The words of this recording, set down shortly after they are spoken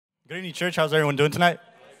Good evening, church. How's everyone doing tonight?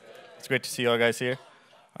 It's great to see you all guys here.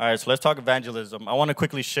 All right, so let's talk evangelism. I want to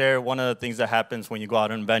quickly share one of the things that happens when you go out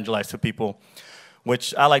and evangelize to people,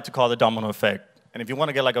 which I like to call the domino effect. And if you want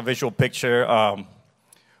to get like a visual picture, I'm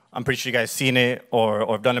pretty sure you guys seen it or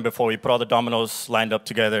have done it before. You put all the dominoes lined up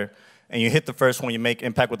together, and you hit the first one, you make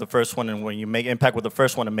impact with the first one, and when you make impact with the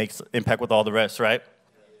first one, it makes impact with all the rest, right?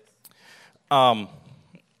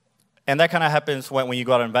 And that kind of happens when you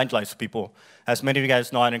go out and evangelize to people. As many of you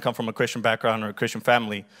guys know, I didn't come from a Christian background or a Christian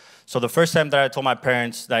family. So the first time that I told my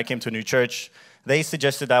parents that I came to a new church, they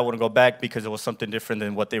suggested that I wouldn't go back because it was something different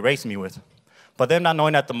than what they raised me with. But them not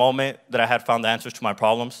knowing at the moment that I had found the answers to my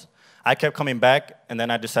problems, I kept coming back, and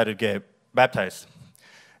then I decided to get baptized.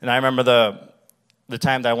 And I remember the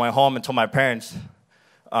time that I went home and told my parents,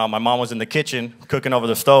 my mom was in the kitchen cooking over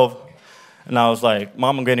the stove, and I was like,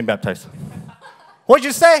 Mom, I'm getting baptized. What'd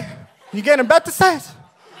you say? You getting baptized?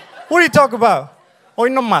 What are you talking about? Hoy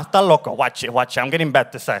no más, está loco. Watch it, I'm getting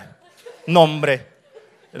baptized. No, hombre.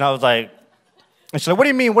 And I was like, and she's like, what do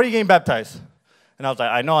you mean? What are you getting baptized? And I was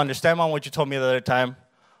like, I know, I understand, Mom, what you told me the other time,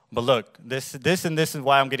 but look, this is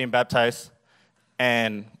why I'm getting baptized.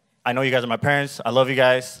 And I know you guys are my parents. I love you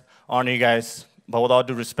guys, honor you guys, but with all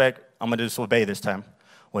due respect, I'm going to disobey this time,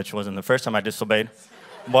 which wasn't the first time I disobeyed.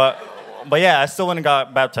 But yeah, I still went and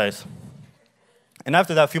got baptized. And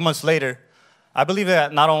after that, a few months later, I believe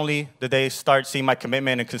that not only did they start seeing my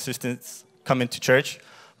commitment and consistency come into church,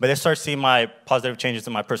 but they start seeing my positive changes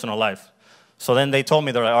in my personal life. So then they told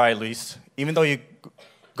me, they're like, all right, Luis, even though you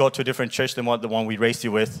go to a different church than the one we raised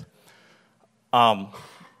you with,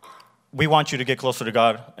 we want you to get closer to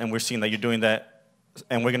God, and we're seeing that you're doing that,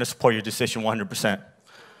 and we're going to support your decision 100%.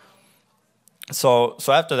 So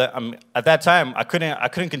after that, at that time, I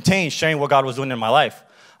couldn't contain sharing what God was doing in my life.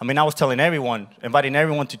 I mean, I was telling everyone, inviting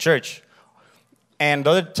everyone to church. And the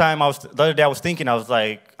other day I was thinking, I was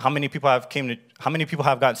like, how many people have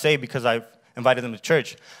gotten saved because I've invited them to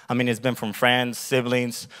church? I mean, it's been from friends,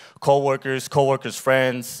 siblings, coworkers,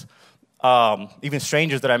 friends, even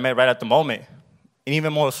strangers that I met right at the moment. And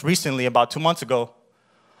even most recently, about 2 months ago,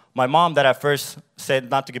 my mom that at first said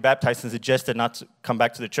not to get baptized and suggested not to come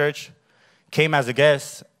back to the church, came as a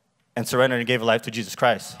guest and surrendered and gave her life to Jesus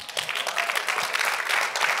Christ.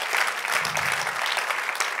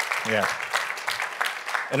 Yeah.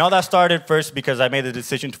 And all that started first because I made the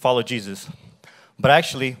decision to follow Jesus. But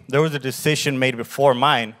actually, there was a decision made before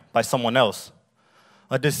mine by someone else.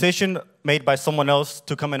 A decision made by someone else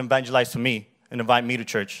to come and evangelize to me and invite me to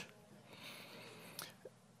church.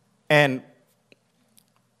 And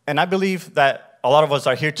I believe that a lot of us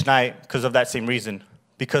are here tonight because of that same reason.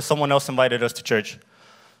 Because someone else invited us to church.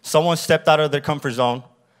 Someone stepped out of their comfort zone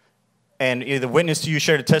and either witnessed to you,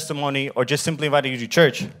 shared a testimony, or just simply invited you to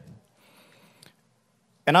church.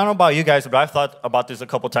 And I don't know about you guys, but I've thought about this a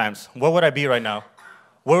couple times. Where would I be right now?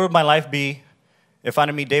 Where would my life be if I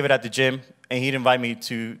didn't meet David at the gym and he'd invite me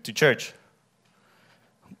to church?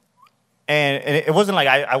 And it wasn't like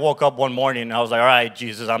I woke up one morning and I was like, all right,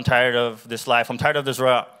 Jesus, I'm tired of this life. I'm tired of this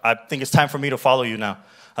route. I think it's time for me to follow you now.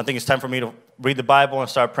 I think it's time for me to read the Bible and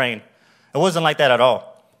start praying. It wasn't like that at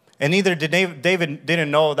all. And neither did David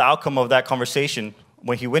didn't know the outcome of that conversation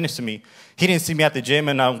when he witnessed to me. He didn't see me at the gym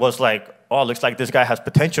and I was like, oh, looks like this guy has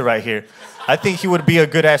potential right here. I think he would be a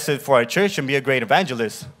good asset for our church and be a great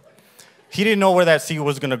evangelist. He didn't know where that seed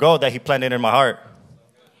was going to go that he planted in my heart.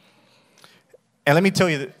 And let me tell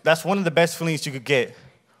you, that's one of the best feelings you could get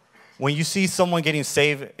when you see someone getting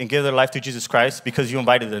saved and give their life to Jesus Christ because you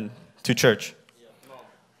invited them to church.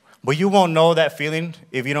 But you won't know that feeling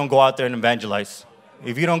if you don't go out there and evangelize.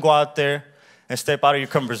 If you don't go out there and step out of your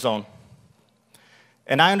comfort zone.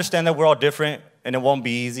 And I understand that we're all different and it won't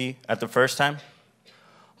be easy at the first time.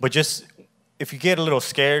 But just, if you get a little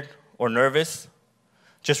scared or nervous,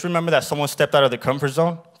 just remember that someone stepped out of the comfort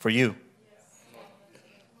zone for you.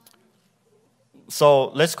 So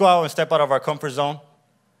let's go out and step out of our comfort zone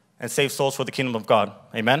and save souls for the kingdom of God.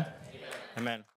 Amen? Amen. Amen.